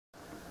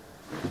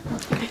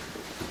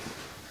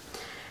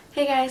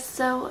Hey guys,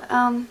 so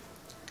I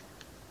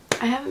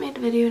haven't made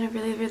a video in a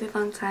really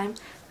long time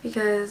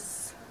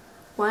because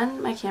one,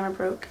 my camera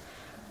broke,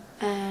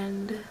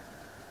 and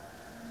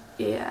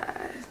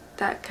yeah,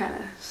 that kind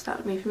of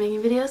stopped me from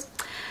making videos,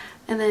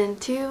 and then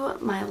two,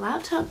 my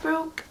laptop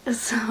broke,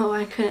 so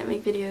I couldn't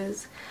make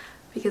videos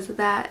because of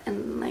that,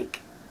 and like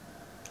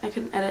I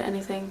couldn't edit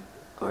anything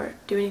or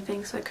do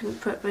anything, so I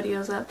couldn't put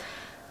videos up.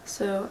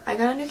 So I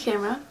got a new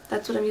camera.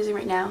 That's what I'm using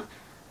right now.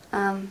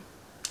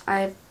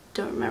 I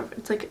don't remember.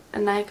 It's like a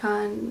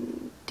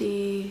Nikon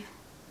D7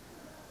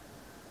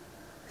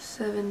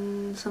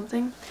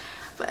 something.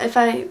 But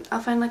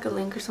I'll find like a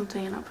link or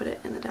something and I'll put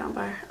it in the down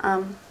bar.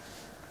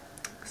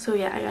 So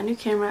yeah, I got a new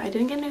camera. I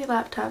didn't get a new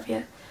laptop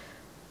yet.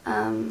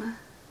 So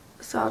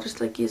I'll just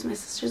like use my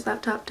sister's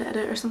laptop to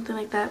edit or something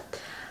like that.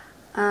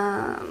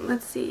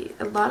 Let's see.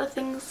 A lot of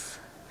things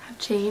have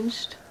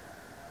changed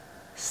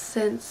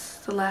since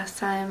the last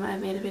time I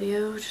made a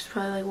video, which is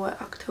probably like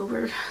what,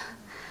 October.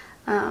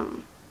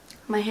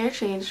 My hair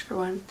changed for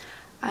one.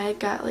 I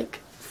got like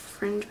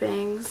fringe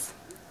bangs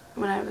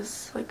when I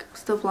was like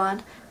still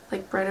blonde,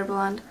 like brighter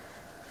blonde,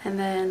 and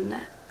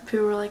then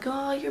people were like,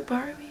 oh, you're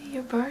Barbie,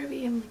 you're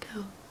Barbie. I'm like,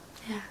 oh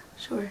yeah,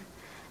 sure.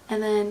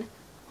 And then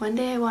one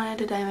day I wanted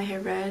to dye my hair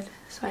red,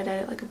 so I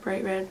dyed it like a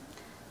bright red,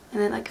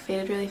 and then like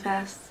faded really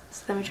fast,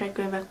 so then we tried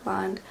going back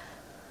blonde,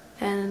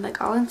 and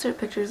like I'll insert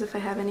pictures if I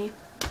have any.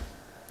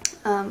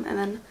 And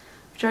then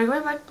we tried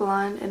going back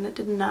blonde and it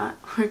did not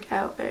work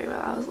out very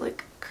well. I was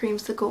like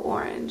creamsicle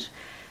orange,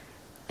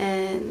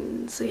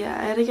 and so yeah,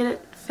 I had to get it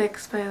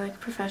fixed by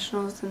like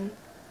professionals and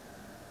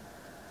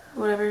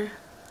whatever.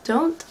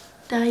 Don't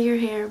dye your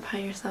hair by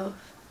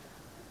yourself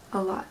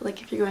a lot.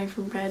 Like if you're going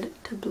from red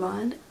to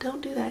blonde,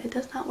 don't do that. It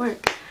does not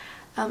work.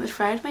 It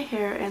fried my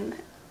hair and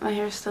my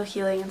hair is still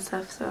healing and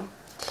stuff, so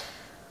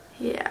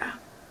yeah.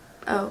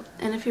 Oh,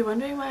 and if you're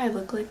wondering why I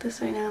look like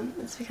this right now,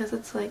 it's because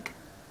it's like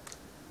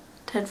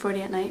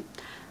 10:40 at night,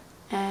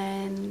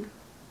 and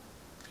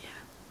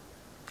yeah,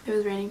 it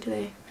was raining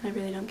today and I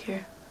really don't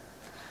care.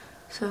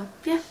 So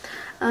yeah,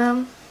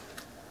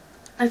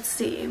 let's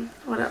see,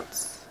 what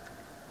else?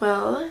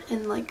 Well,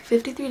 in like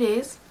 53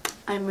 days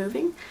I'm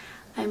moving.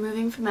 I'm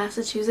moving from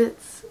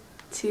Massachusetts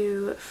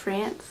to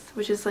France,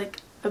 which is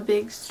like a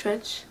big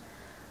stretch.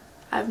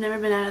 I've never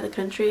been out of the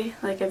country.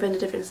 Like I've been to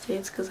different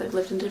states because I've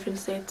lived in different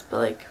states, but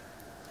like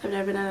I've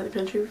never been out of the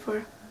country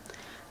before.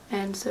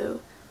 And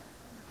so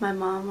my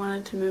mom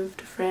wanted to move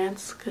to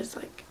France because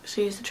like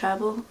she used to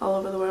travel all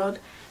over the world,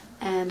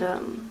 and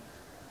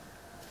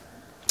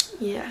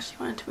yeah, she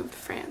wanted to move to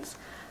France.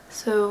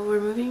 So we're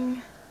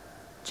moving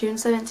June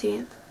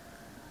 17th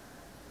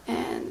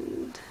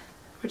and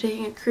we're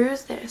taking a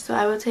cruise there. So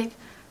I will take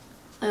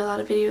a lot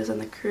of videos on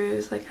the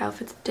cruise, like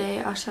outfits a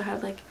day. I'll show how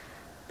to like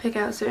pick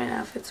out certain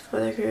outfits for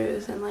the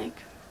cruise and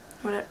like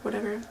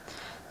whatever.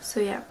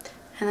 So yeah,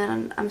 and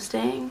then I'm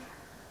staying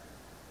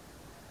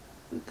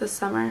the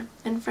summer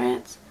in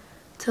France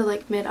till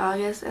like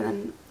mid-August, and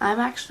then I'm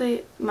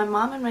actually, my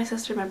mom and my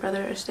sister and my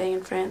brother are staying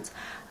in France.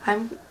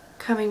 I'm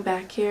coming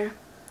back here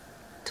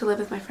to live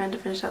with my friend to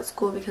finish out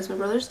school because my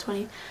brother's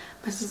 20,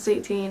 my sister's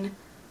 18,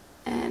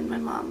 and my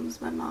mom's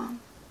my mom.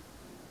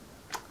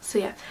 So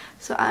yeah,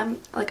 so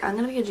I'm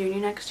gonna be a junior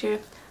next year,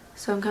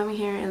 so I'm coming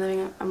here and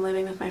I'm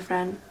living with my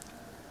friend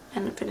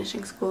and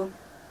finishing school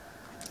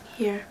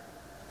here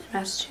in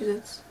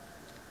Massachusetts.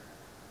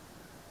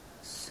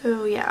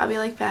 So yeah, I'll be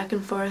like back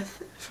and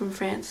forth from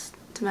France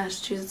to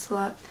Massachusetts a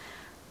lot.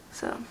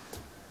 So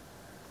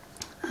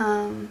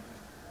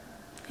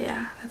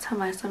yeah, that's how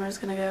my summer is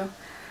gonna go.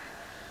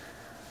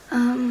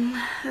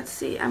 Let's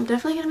see, I'm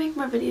definitely gonna make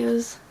more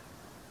videos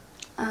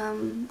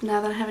now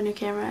that I have a new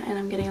camera and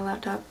I'm getting a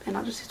laptop, and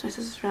I'll just use my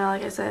sister's for now,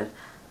 like I said.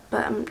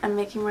 But I'm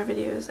making more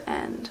videos,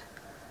 and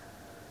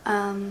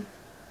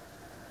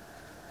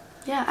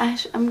yeah,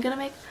 I'm gonna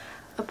make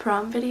a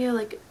prom video,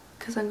 like,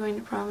 because I'm going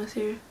to prom this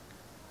year.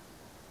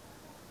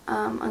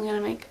 I'm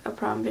gonna make a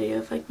prom video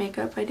of like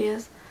makeup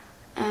ideas,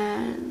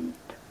 and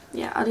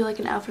yeah, I'll do like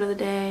an outfit of the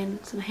day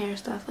and some hair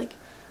stuff, like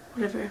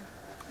whatever,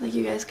 like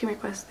you guys can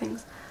request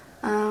things.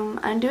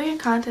 I'm doing a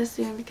contest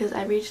soon because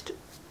I reached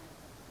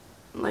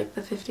like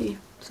the 50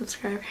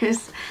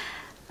 subscribers.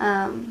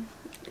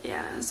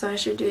 Yeah, so I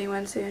should be doing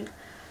one soon.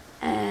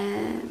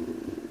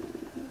 And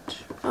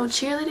oh,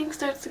 cheerleading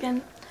starts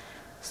again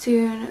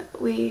soon.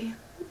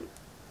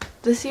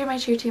 This year my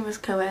cheer team was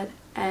co-ed,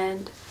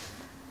 and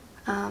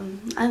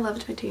I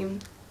loved my team.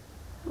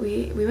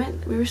 We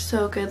were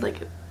so good.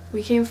 Like,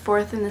 we came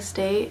 4th in the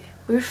state.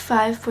 We were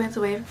 5 points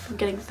away from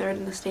getting 3rd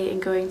in the state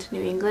and going to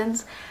New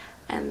England's,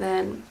 and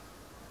then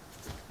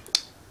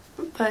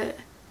but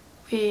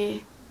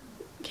we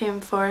came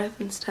 4th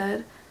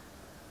instead.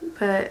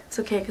 But it's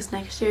okay because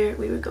next year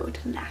we would go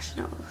to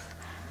nationals.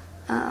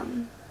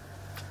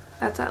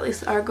 That's at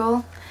least our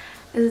goal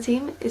as a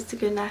team, is to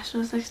go to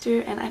nationals next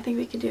year, and I think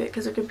we can do it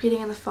because we're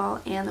competing in the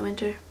fall and the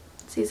winter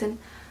season.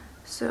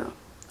 So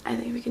I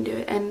think we can do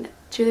it, and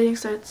cheerleading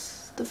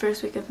starts the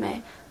first week of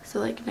May, so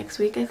like next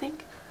week I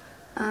think.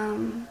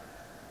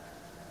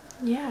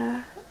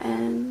 Yeah,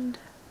 and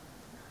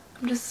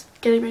I'm just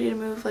getting ready to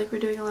move. Like, we're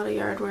doing a lot of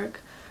yard work,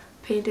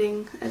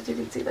 painting. As you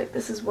can see, like,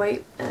 this is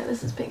white and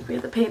this is pink. We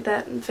have to paint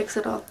that and fix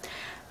it all,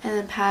 and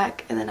then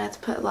pack, and then I have to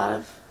put a lot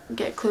of,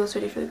 get clothes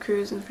ready for the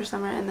cruise and for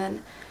summer, and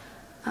then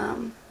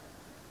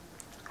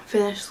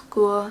finish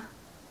school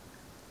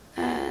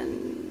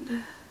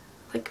and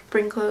like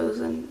bring clothes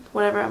and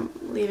whatever I'm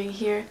leaving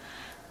here,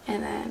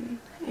 and then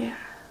yeah,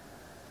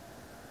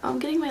 I'm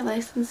getting my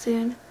license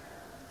soon,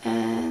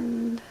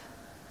 and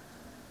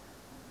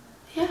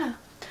yeah,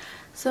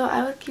 so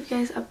I will keep you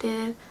guys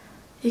updated.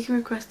 You can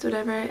request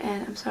whatever,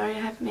 and I'm sorry I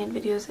haven't made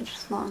videos in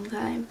just a long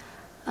time.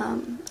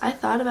 I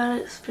thought about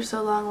it for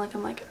so long, like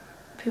I'm like,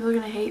 people are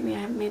gonna hate me, I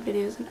haven't made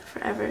videos in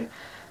forever,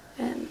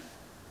 and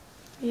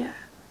yeah,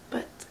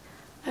 but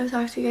I will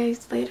talk to you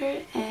guys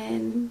later,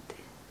 and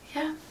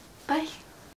yeah, bye.